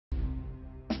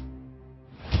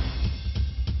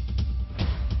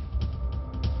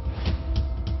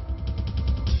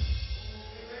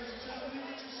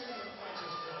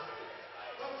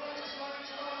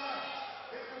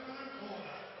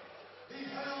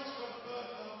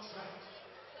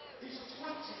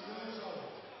years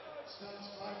old, stands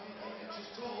 5 feet 8 inches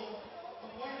tall,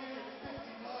 and weighing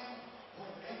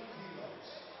 59.8 kilos.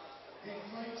 He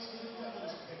fights for the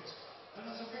Devil's Pit and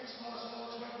has a mixed martial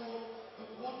arts record of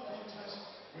 1 contest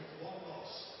with 1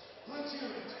 loss. Let's hear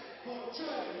it for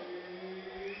Jay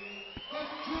the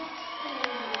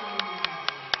Crossfight!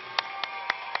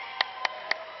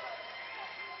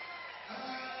 And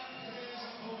his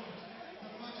opponent, the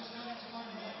fighter standing to my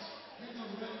right in the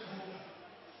red corner.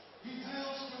 He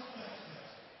hails from Lesnar.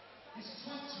 He's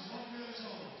 21 years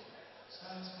old,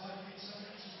 stands 5 feet 7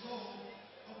 inches tall,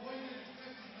 and weighing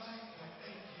 59.8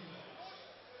 kilos.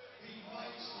 He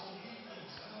fights for the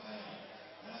Eagles MMA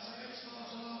and has a mixed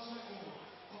martial arts record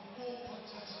of 4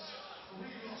 contests, 3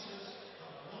 losses,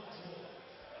 and 1 draw.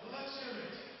 Let's hear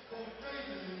it for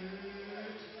David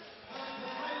and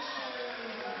Pritchett.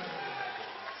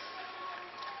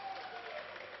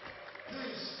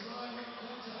 This flyweight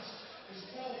contest is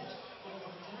fought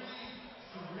over 3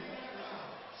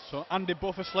 rounds. So Andy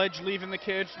Buffer-Sledge leaving the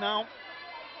cage now.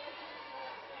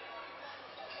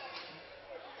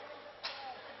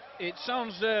 It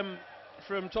sounds,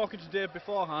 from talking to Dave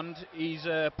beforehand, he's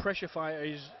a pressure fighter.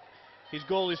 His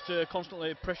goal is to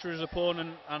constantly pressure his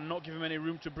opponent and not give him any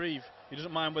room to breathe. He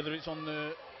doesn't mind whether it's on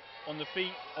the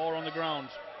feet or on the ground.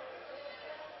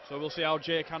 So we'll see how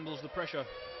Jake handles the pressure.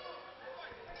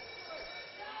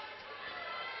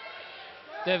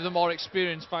 Dave, the more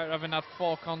experienced fighter, having had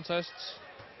 4 contests.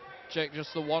 Jake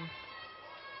just the 1.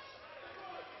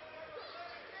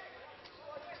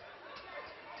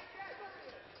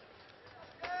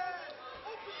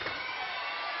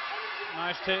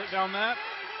 Nice takedown there.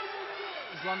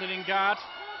 He's landed in guard.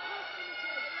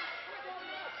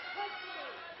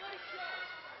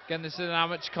 Again, this is an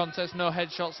amateur contest, no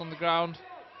headshots on the ground.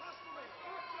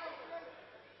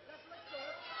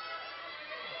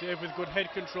 Dave with good head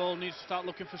control needs to start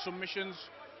looking for submissions.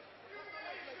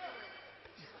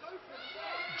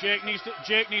 Jake needs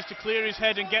to clear his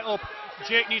head and get up.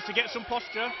 Jake needs to get some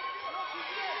posture.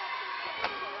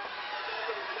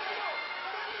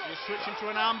 He's switching to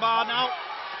an armbar now.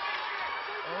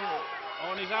 Oh,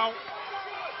 and he's out.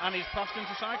 And he's passed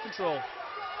into side control.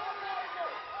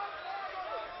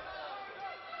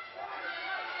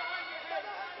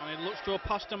 And it looks to have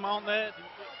passed a mount there.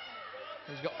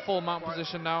 He's got full mount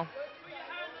position now.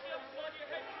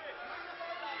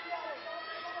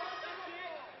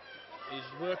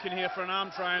 He's working here for an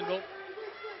arm triangle.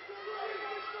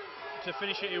 To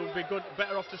finish it, it would be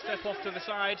better off to step off to the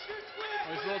side.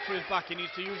 He's rolled to his back. He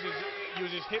needs to use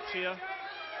his hips here.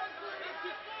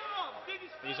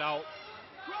 He's out.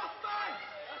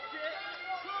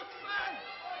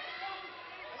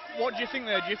 What do you think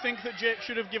there? Do you think that Jake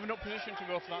should have given up position to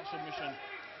go for that submission?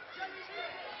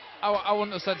 I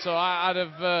wouldn't have said so. I'd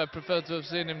have preferred to have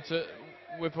seen him to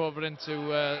whip over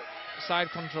into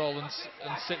side control and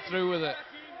sit through with it.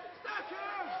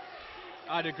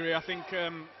 I'd agree. I think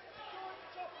an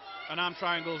arm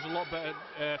triangle is a lot better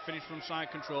finish from side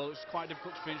control. It's quite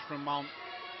difficult to finish from mount.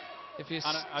 If you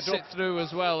sit through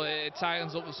as well, it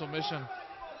tightens up the submission.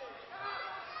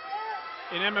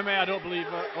 In MMA, I don't believe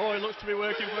that. Oh, it looks to be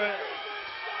working for it.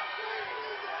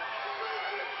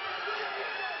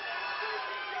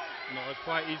 No, it's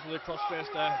quite easily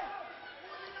cross-faced there.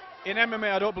 In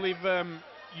MMA, I don't believe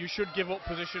you should give up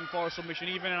position for a submission,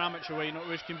 even in amateur where you're not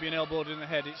risking being elbowed in the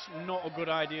head. It's not a good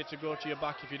idea to go to your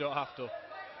back if you don't have to.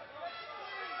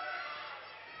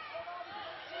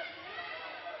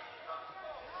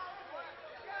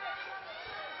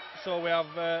 So we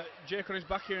have Jake on his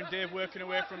back here and Dave working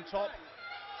away from top.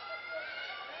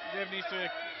 Dave needs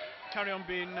to carry on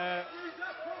being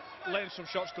letting some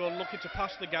shots go, looking to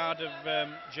pass the guard of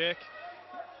Jake.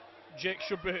 Jake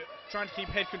should be trying to keep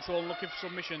head control and looking for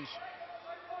submissions.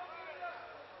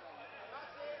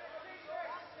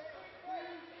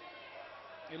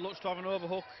 He looks to have an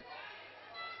overhook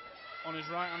on his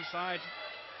right hand side.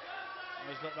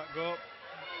 He's let that go.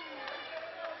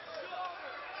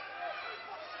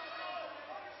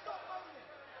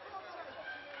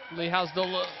 Lee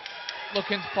Hasdell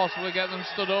looking to possibly get them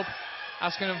stood up,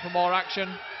 asking them for more action.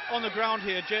 On the ground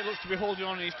here, Jake looks to be holding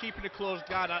on and he's keeping a closed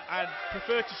guard. I'd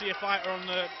prefer to see a fighter on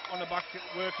the back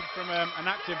working from an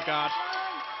active guard.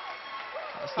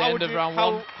 That's the end of round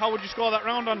 1. How would you score that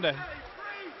round, Andy?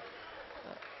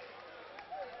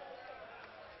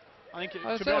 I think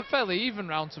it's a fairly even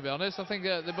round, to be honest. I think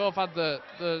they both had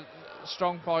the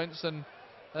strong points and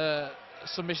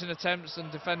submission attempts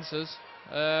and defences.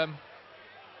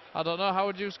 I don't know, how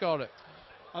would you score it?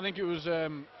 I think it was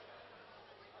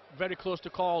very close to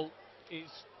call.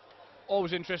 It's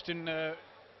always interesting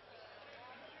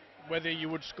whether you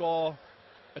would score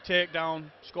a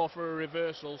takedown, score for a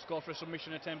reversal, score for a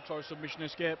submission attempt or a submission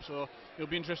escape. So it'll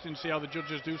be interesting to see how the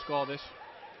judges do score this,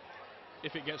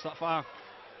 if it gets that far.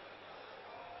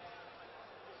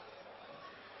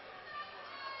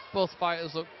 Both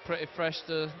fighters look pretty fresh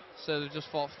to say they've just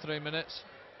fought for 3 minutes.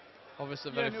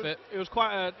 Obviously very fit. It was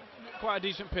quite a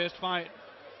decent paced fight.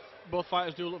 Both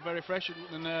fighters do look very fresh,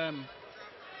 and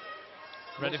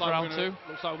ready for round 2.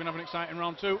 Looks like we're going to have an exciting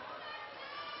round 2.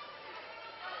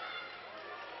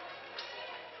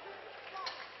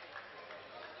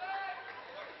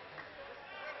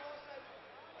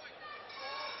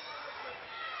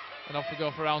 And off we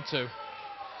go for round 2.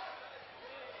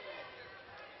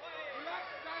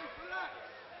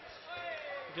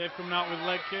 Dave coming out with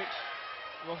leg kicks.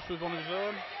 Ross with one of his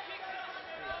own.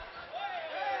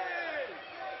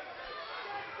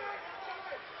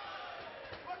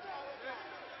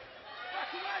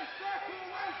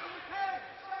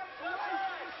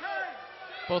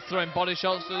 Both throwing body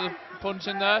shots to the punch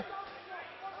in there.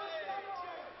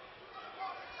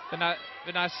 Be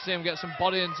nice to see him get some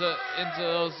body into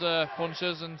those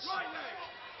punches and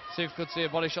see if we could see a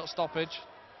body shot stoppage.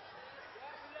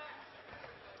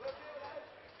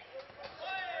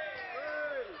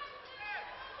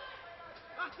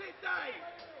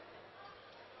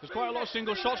 There's quite a lot of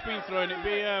single shots being thrown. It'd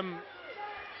be,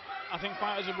 I think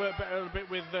fighters have worked better a bit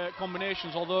with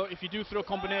combinations, although if you do throw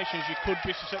combinations, you could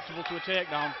be susceptible to a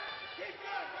takedown.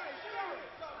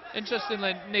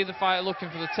 Interestingly, neither fighter looking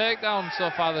for the takedown so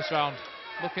far this round.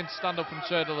 Looking to stand up and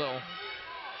trade a little.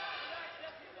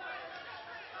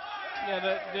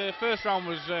 Yeah, the first round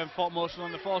was fought mostly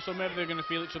on the floor, so maybe they're going to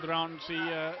feel each other out and see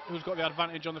who's got the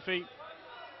advantage on the feet.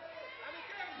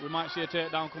 We might see a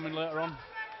takedown coming later on.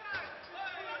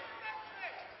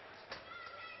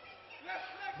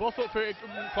 Both look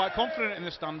quite confident in the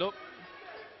stand-up.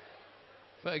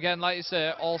 But again, like you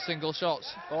say, all single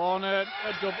shots. On a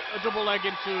double leg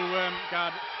into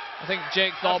guard. I think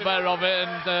Jake thought better of it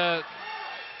and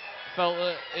felt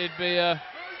that he'd be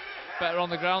better on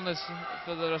the ground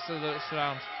for the rest of this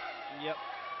round. Yep.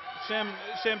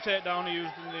 Same takedown he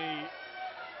used in the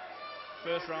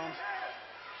first round.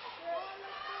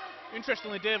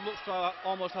 Interestingly, Dave looks to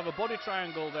almost have a body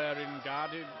triangle there in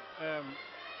guard.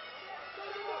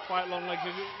 Quite long legs.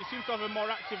 He seems to have a more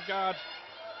active guard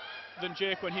than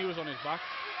Jake when he was on his back.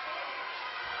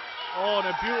 Oh, and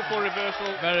a beautiful reversal.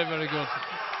 Very, very good.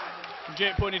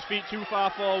 Jake putting his feet too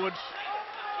far forwards.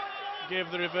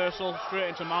 Gave the reversal straight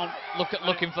into mount.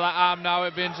 Looking for that arm now.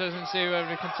 It'd be interesting to see whether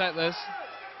he can take this.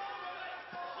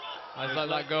 I'd let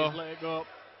that go. Let it go.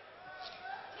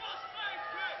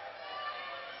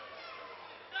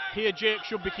 Here Jake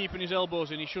should be keeping his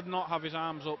elbows in. He should not have his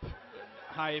arms up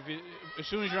high. As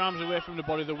soon as your arms are away from the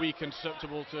body, they're weak and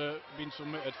susceptible to being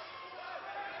submitted.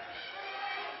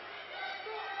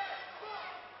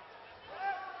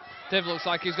 Dave looks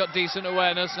like he's got decent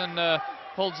awareness and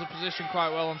holds the position quite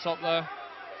well on top there.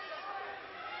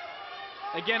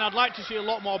 Again, I'd like to see a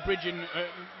lot more bridging.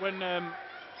 When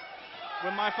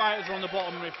my fighters are on the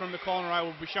bottom from the corner, I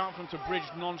will be shouting for them to bridge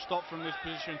non-stop from this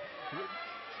position.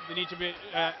 They need to be...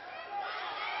 well,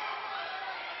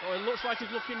 it looks like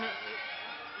he's looking...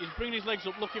 He's bringing his legs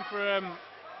up, looking for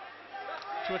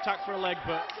to attack for a leg,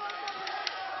 but...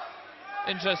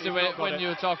 Interesting when you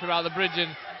were talking about the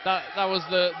bridging. That was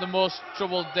the most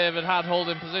trouble David had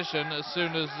holding position as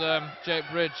soon as Jake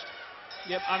bridged.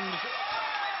 Yep,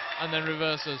 and then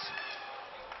reverses.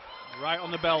 Right on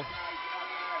the bell.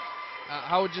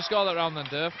 How would you score that round then,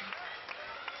 Dave?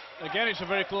 Again, it's a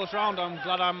very close round. I'm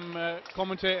glad I'm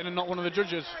commentating and not one of the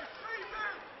judges.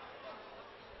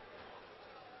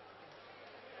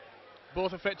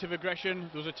 Both effective aggression.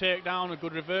 There was a takedown, a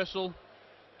good reversal.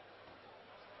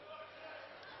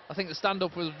 I think the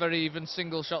stand-up was very even,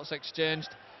 single shots exchanged.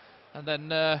 And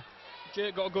then...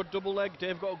 Jake got a good double leg,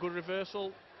 Dave got a good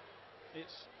reversal.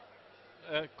 It's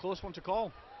a close one to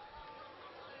call.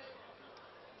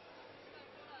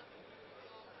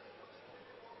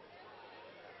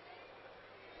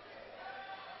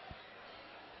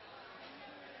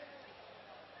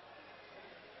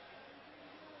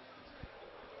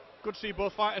 Good to see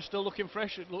both fighters still looking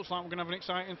fresh. It looks like we're going to have an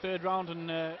exciting third round,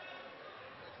 and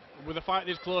with a fight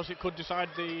this close, it could decide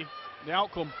the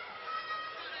outcome.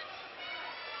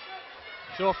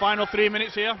 So, final 3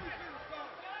 minutes here.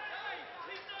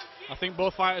 I think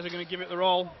both fighters are going to give it their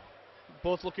all.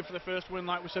 Both looking for the first win,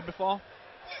 like we said before.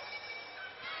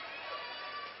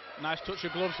 Nice touch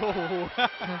of gloves. Oh,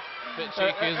 bit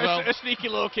cheeky as well. A sneaky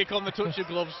low kick on the touch of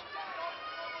gloves.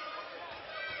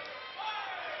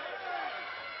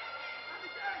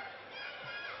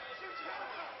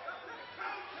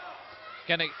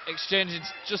 Again, exchanging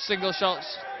just single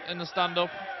shots in the stand-up.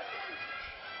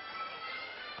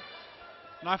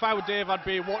 Now, if I were Dave, I'd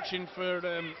be watching for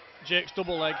Jake's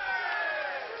double leg.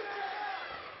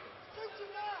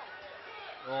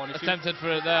 Oh, Attempted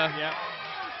for it there. Yeah.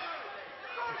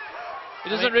 He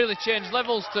doesn't really change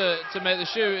levels to make the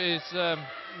shoot. He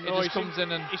No, just comes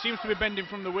in and he seems to be bending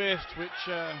from the waist, which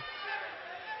might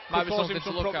could be cause something him to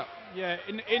some look at. Yeah,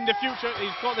 in the future,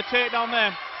 he's got the takedown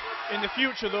there. In the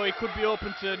future, though, he could be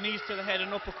open to knees to the head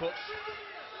and uppercuts.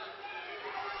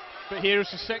 But here he's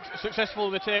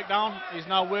successful with the takedown. He's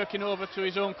now working over to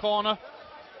his own corner.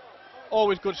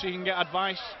 Always good so you can get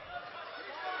advice.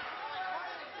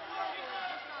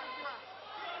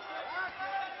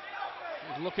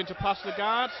 He's looking to pass the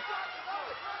guard.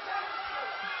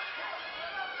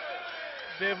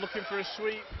 Dave looking for a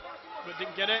sweep, but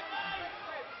didn't get it.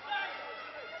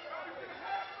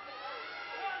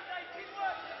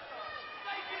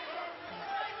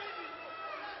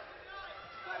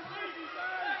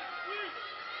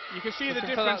 You can see the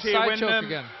difference here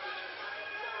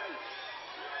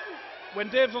when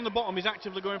Dave's on the bottom, he's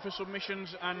actively going for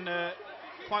submissions and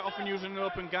quite often using an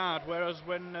open guard, whereas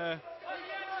when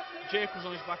Jake was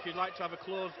on his back, he'd like to have a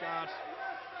closed guard.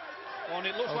 And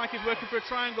it looks like he's working for a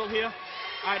triangle here.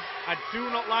 I do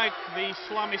not like the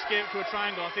slam escape to a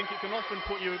triangle. I think it can often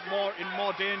put you in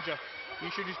more danger. You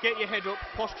should just get your head up,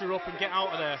 posture up, and get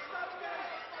out of there.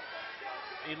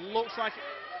 It looks like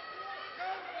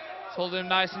hold him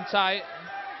nice and tight.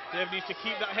 Dave needs to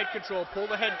keep that head control, pull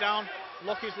the head down,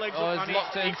 lock his legs up, and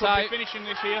he could be finishing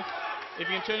this here. If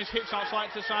he can turn his hips out side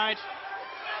to side.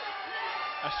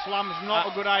 A slam's not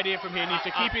a good idea from here. He needs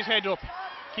to keep his head up.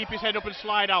 Keep his head up and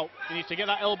slide out. He needs to get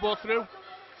that elbow through.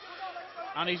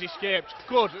 And he's escaped.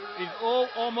 Good. He's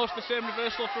almost the same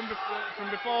reversal from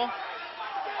before.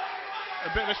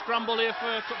 A bit of a scramble here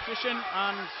for top position.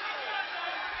 And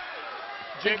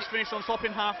Jake's finished on top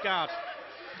in half guard.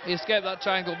 He escaped that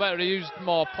triangle better. He used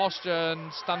more posture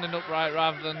and standing upright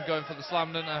rather than going for the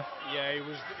slam, didn't he? Yeah, he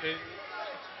was.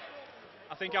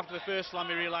 I think after the first slam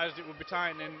he realised it would be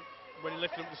tightening. When he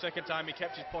lifted up the second time, he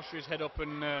kept his posture, his head up,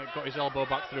 and got his elbow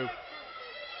back through.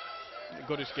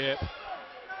 Good escape.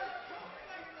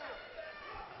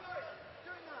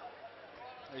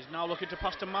 He's now looking to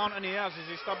pass to mount, and he has.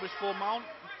 He's established full mount.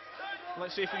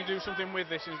 Let's see if he can do something with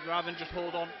this rather than just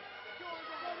hold on.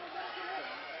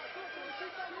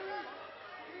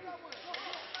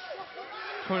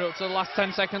 Coming up to the last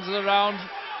 10 seconds of the round.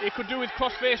 He could do with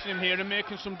cross-facing him here and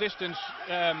making some distance.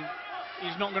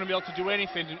 He's not going to be able to do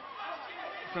anything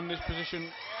from this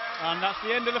position, and that's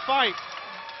the end of the fight.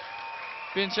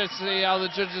 Be interested to see how the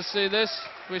judges see this.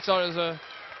 We thought it was a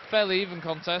fairly even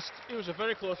contest. It was a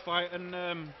very close fight and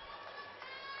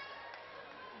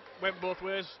went both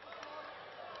ways.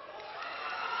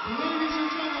 Ladies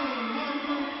and gentlemen, what a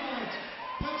great fight.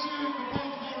 Let's hear it for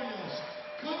both warriors.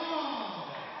 Come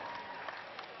on!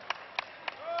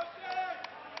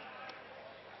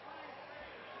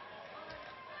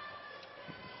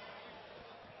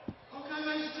 Okay,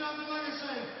 ladies and gentlemen, like I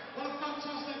say, what a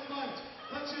fantastic fight.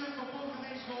 Let's hear it for both of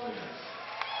these warriors.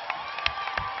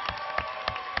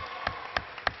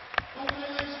 Okay,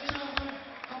 ladies and gentlemen,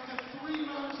 after 3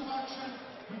 rounds of action,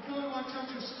 we go to our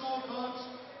judges' scorecards,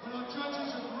 and our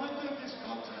judges have rendered this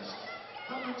contest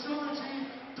a majority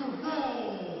to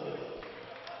roll.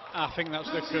 I think that's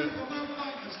Let's hear it for both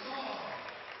fighters.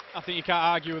 I think you can't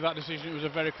argue with that decision. It was a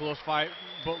very close fight,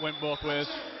 but went both ways.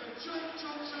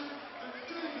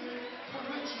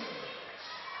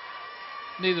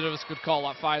 Neither of us could call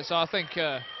that fight, so I think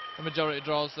a majority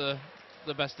draws the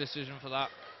best decision for that.